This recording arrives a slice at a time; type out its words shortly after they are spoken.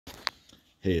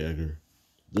Hey Edgar,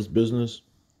 this business,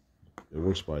 it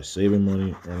works by saving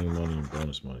money, earning money, and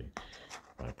bonus money.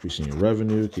 By increasing your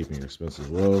revenue, keeping your expenses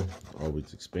low,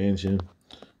 always expansion,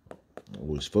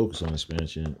 always focus on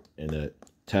expansion, and that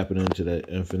tapping into that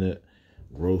infinite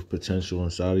growth potential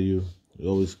inside of you, you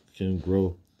always can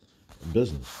grow a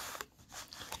business.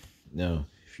 Now,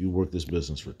 if you work this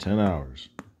business for 10 hours,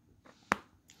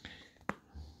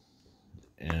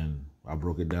 and I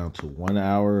broke it down to 1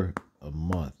 hour a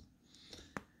month,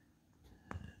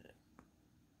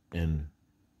 and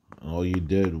all you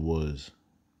did was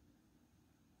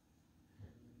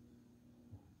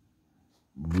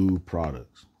move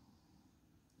products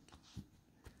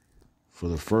for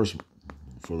the first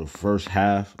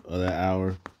half of that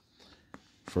hour.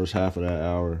 First half of that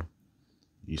hour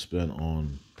you spend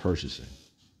on purchasing.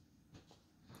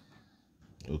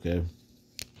 Okay?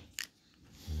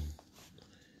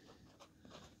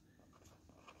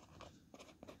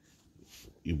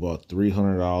 You bought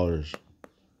 $300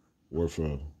 worth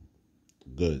of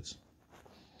goods.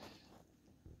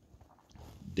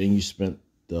 Then you spent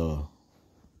the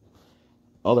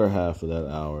other half of that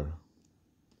hour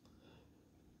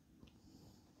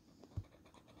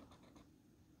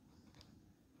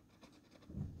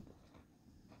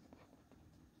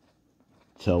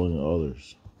telling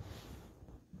others.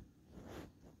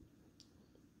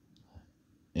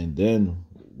 And then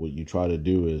what you try to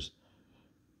do is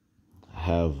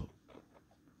have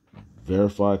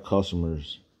verified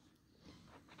customers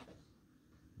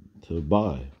to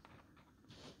buy.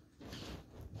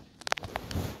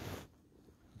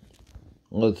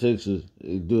 All it takes is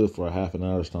do it for a half an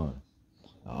hour's time.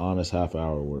 An honest half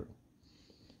hour work.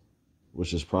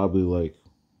 Which is probably like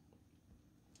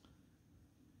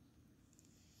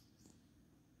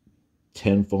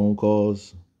 10 phone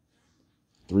calls,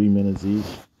 3 minutes each.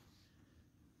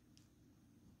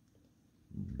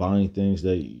 Buying things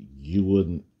that you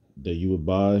would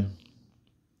buy.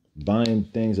 Buying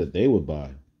things that they would buy.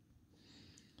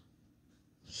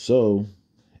 So,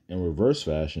 in reverse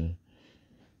fashion,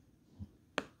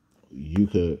 you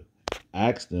could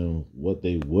ask them what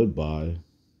they would buy.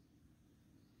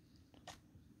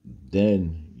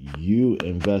 Then you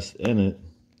invest in it.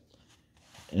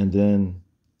 And then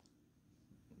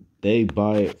they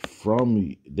buy it from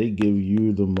you. They give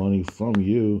you the money from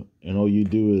you. And all you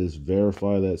do is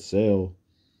verify that sale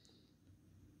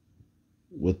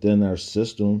within our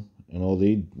system. And all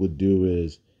they would do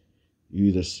is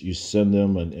you send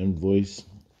them an invoice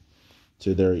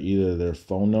to either their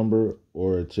phone number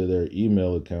or to their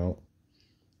email account,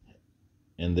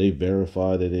 and they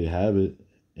verify that they have it,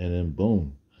 and then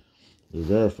boom, they're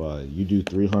verified. You do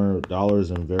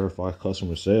 $300 in verified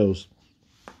customer sales.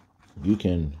 You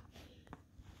can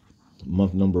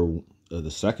the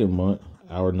second month,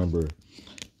 hour number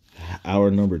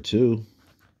 2,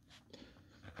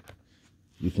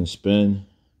 you can spend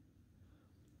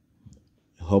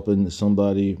helping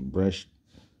somebody branch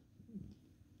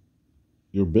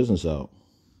your business out.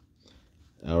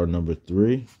 Hour number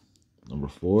 3, number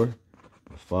 4, number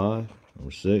 5,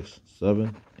 number 6,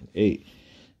 7, and 8.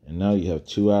 And now you have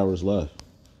 2 hours left.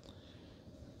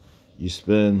 You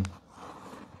spend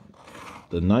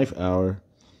the 9th hour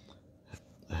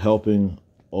helping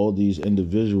all these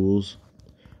individuals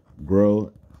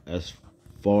grow as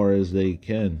far as they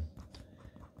can.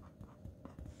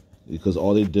 Because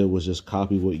all they did was just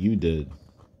copy what you did.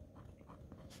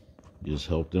 You just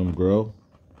help them grow.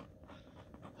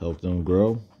 Help them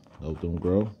grow. Help them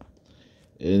grow.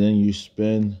 And then you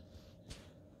spend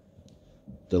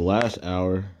the last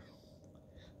hour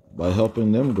by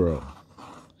helping them grow.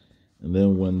 And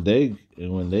then when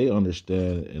they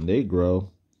understand and they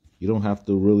grow, you don't have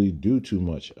to really do too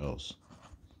much else.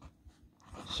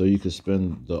 So you can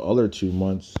spend the other 2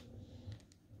 months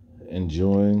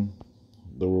enjoying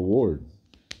the reward.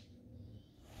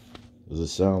 Does it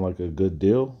sound like a good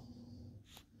deal?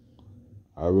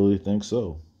 I really think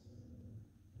so.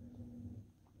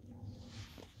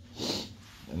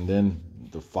 And then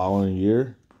the following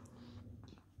year,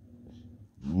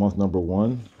 month number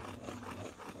 1,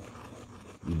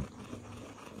 you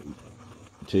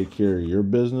take care of your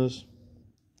business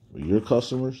with your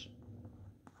customers,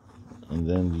 and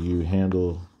then you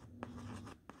handle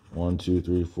 1, 2,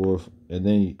 3, 4, and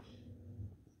then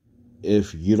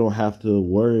if you don't have to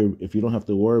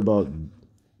worry about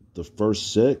the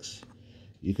first 6,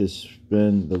 you could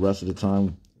spend the rest of the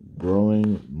time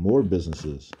growing more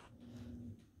businesses.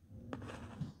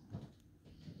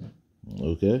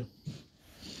 Okay?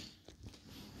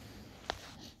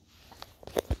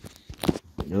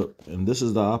 Yep. And this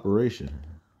is the operation.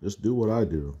 Just do what I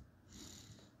do.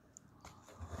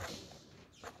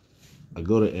 I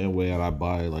go to Amway and I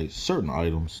buy like certain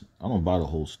items. I don't buy the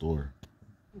whole store.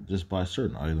 Just buy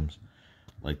certain items.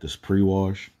 Like this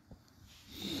pre-wash.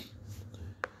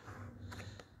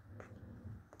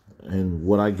 And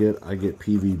what I get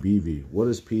PVBV. What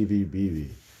is PVBV?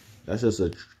 That's just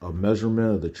a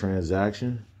measurement of the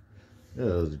transaction.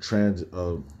 Yeah,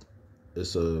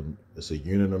 it's a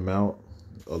unit amount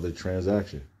of the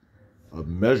transaction. A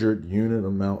measured unit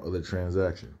amount of the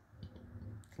transaction.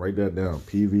 Write that down.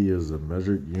 PV is a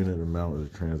measured unit amount of the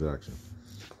transaction.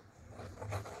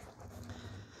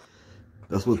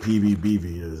 That's what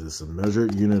PVBV is. It's a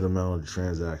measured unit amount of the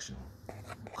transaction.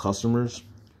 Customers,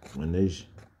 when they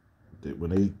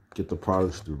get the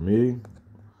products through me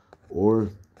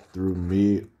or through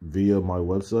me via my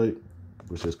website,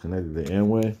 which is connected to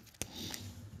Amway,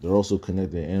 they're also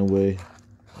connected to Amway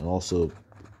and also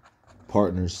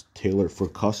partners tailored for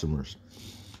customers.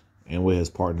 Amway has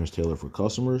partners tailored for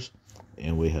customers.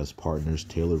 Amway has partners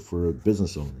tailored for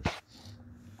business owners.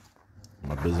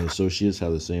 My business associates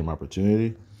have the same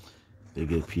opportunity. They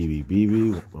get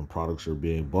PVBV when products are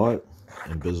being bought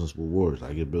and business rewards.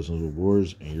 I get business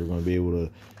rewards, and you're going to be able to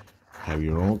have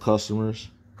your own customers,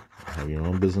 have your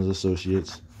own business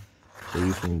associates, so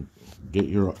you can get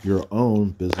your own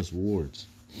business rewards.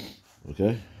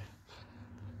 Okay?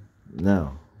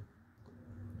 Now,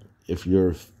 if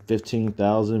you're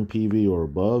 15,000 PV or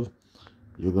above,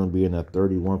 you're going to be in that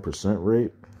 31%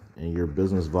 rate, and your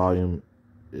business volume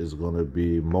is going to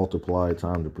be multiplied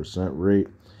times the percent rate,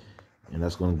 and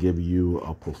that's going to give you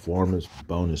a performance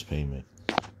bonus payment.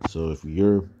 So if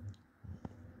your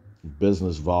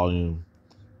business volume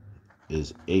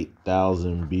is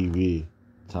 8,000 BV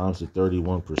times the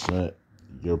 31%,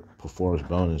 your performance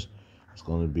bonus is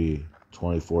going to be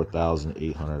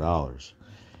 $24,800.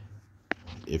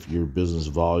 If your business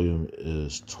volume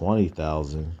is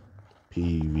 20,000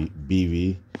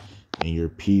 BV and your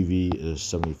PV is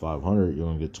 7,500, you're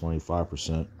going to get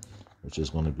 25%, which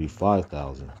is going to be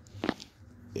 5,000.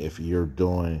 If you're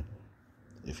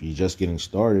just getting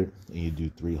started and you do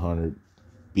 300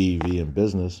 BV in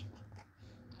business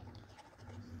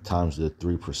times the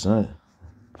 3%,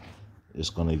 it's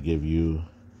going to give you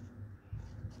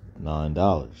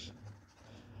 $9.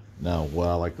 Now, what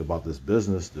I liked about this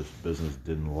business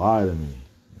didn't lie to me,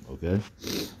 okay?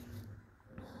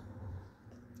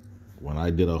 When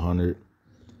I did 100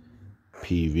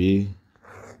 PV,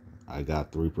 I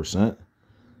got 3%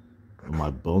 of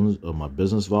my bonus of my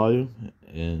business volume,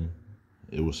 and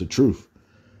it was the truth.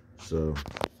 So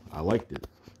I liked it,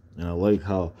 and I like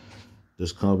how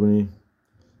this company,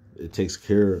 it takes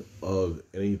care of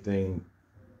anything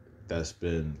that's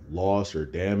been lost or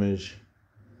damaged.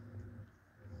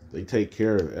 They take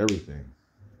care of everything.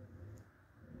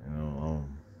 You know,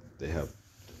 they have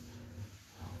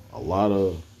a lot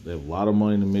of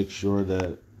money to make sure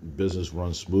that business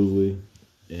runs smoothly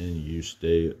and you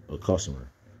stay a customer.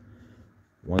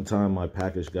 One time my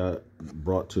package got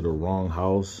brought to the wrong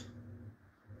house.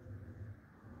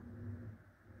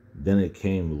 Then it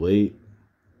came late.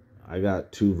 I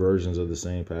got 2 versions of the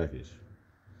same package.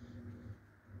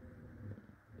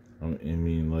 I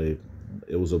mean, like,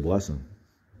 it was a blessing.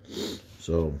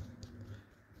 So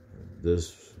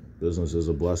this business is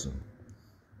a blessing.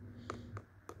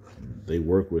 They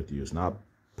work with you. It's not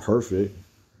perfect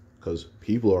because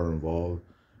people are involved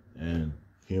and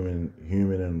human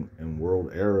and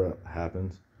world error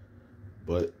happens,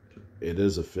 but it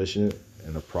is efficient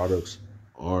and the products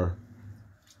are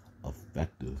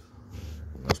effective.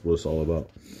 That's what it's all about.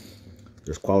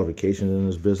 There's qualifications in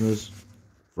this business.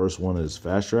 First one is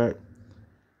fast track.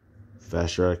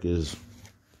 Fast track is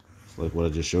like what I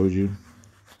just showed you.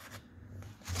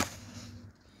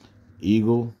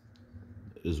 Eagle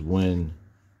is when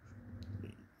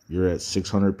you're at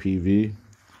 600 PV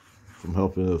from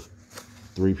helping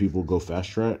 3 people go fast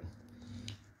track.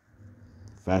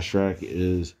 Fast track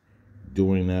is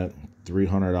doing that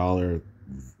 $300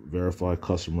 verified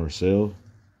customer sale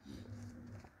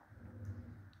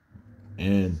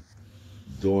and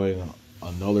doing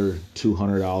another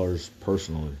 $200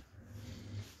 personally,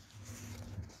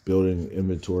 building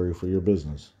inventory for your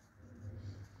business.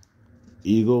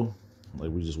 Eagle,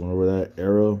 like we just went over that.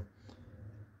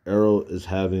 Arrow is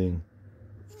having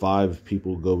 5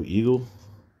 people go Eagle.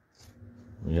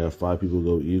 When you have 5 people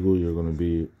go Eagle, you're going to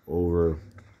be over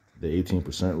the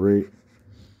 18% rate.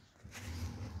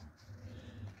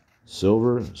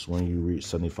 Silver is when you reach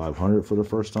 7,500 for the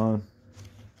first time.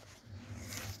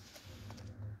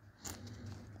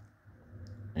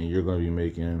 And you're going to be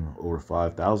making over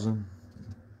 5,000.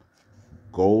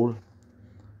 Gold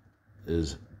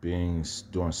is doing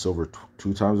silver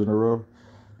 2 times in a row.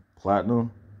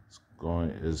 Platinum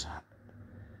is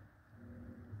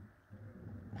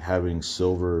having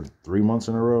silver 3 months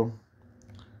in a row.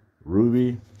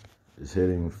 Ruby is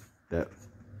hitting that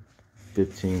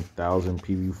 15,000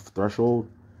 PV threshold.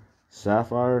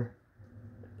 Sapphire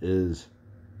is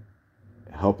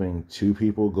helping 2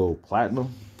 people go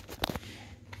platinum.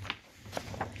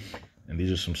 And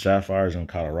these are some sapphires in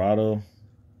Colorado.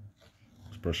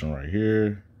 This person right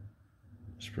here.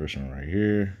 This person right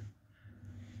here.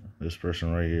 This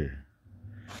person right here.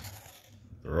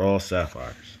 They're all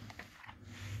sapphires.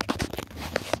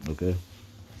 Okay.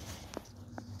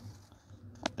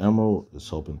 Emerald is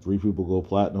helping 3 people go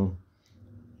platinum.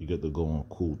 You get to go on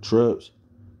cool trips.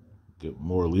 Get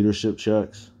more leadership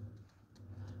checks.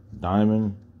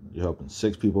 Diamond, you're helping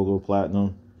 6 people go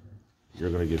platinum. You're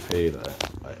gonna get paid an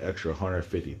extra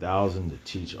 $150,000 to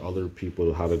teach other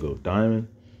people how to go diamond.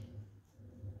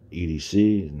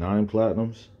 EDC, 9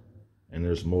 platinums, and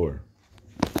there's more.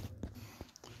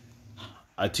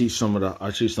 I teach some of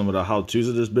the how-tos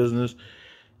of this business,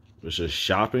 which is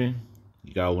shopping.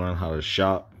 You gotta learn how to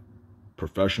shop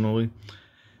professionally.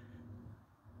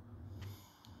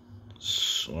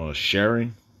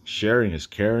 Sharing is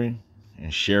caring,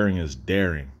 and sharing is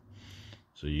daring.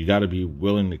 So you got to be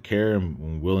willing to care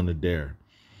and willing to dare.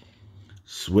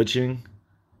 Switching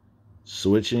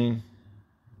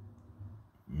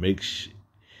makes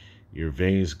your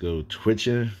veins go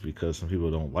twitching because some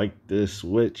people don't like this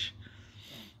switch,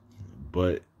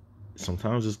 but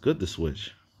sometimes it's good to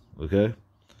switch. Okay.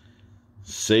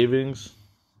 Saving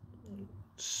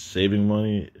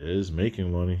money is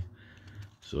making money.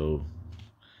 So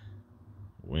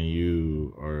when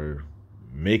you are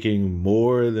making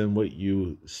more than what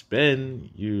you spend,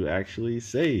 you actually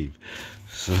save.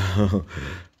 So,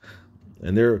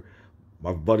 and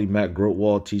my buddy Matt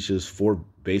Grotwald teaches 4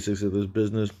 basics of this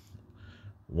business.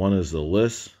 One is the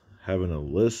list, having a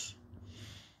list.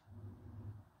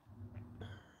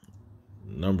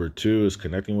 Number 2 is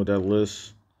connecting with that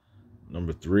list.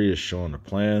 Number 3 is showing a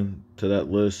plan to that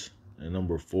list. And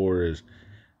number 4 is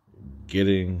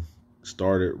getting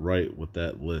started right with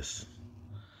that list.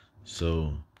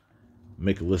 So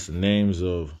make a list of names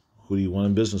of who do you want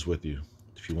in business with you.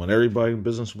 If you want everybody in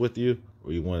business with you,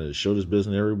 or you want to show this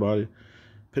business to everybody,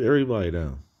 put everybody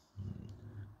down.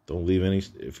 Don't leave any,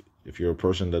 if you're a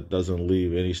person that doesn't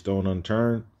leave any stone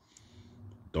unturned,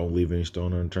 don't leave any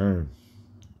stone unturned.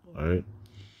 All right.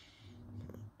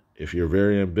 If you're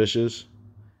very ambitious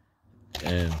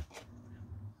and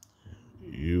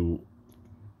you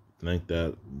think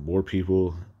that more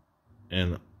people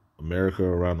in America,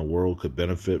 around the world, could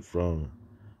benefit from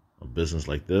a business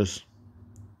like this,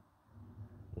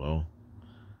 well,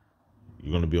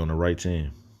 you're going to be on the right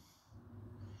team.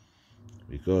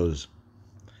 Because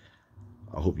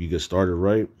I hope you get started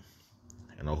right,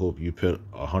 and I hope you put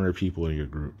 100 people in your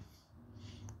group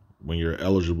when you're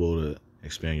eligible to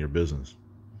expand your business.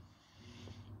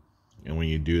 And when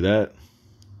you do that,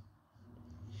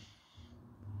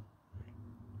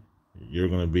 you're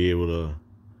going to be able to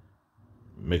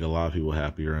make a lot of people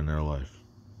happier in their life.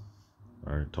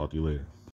 All right, talk to you later.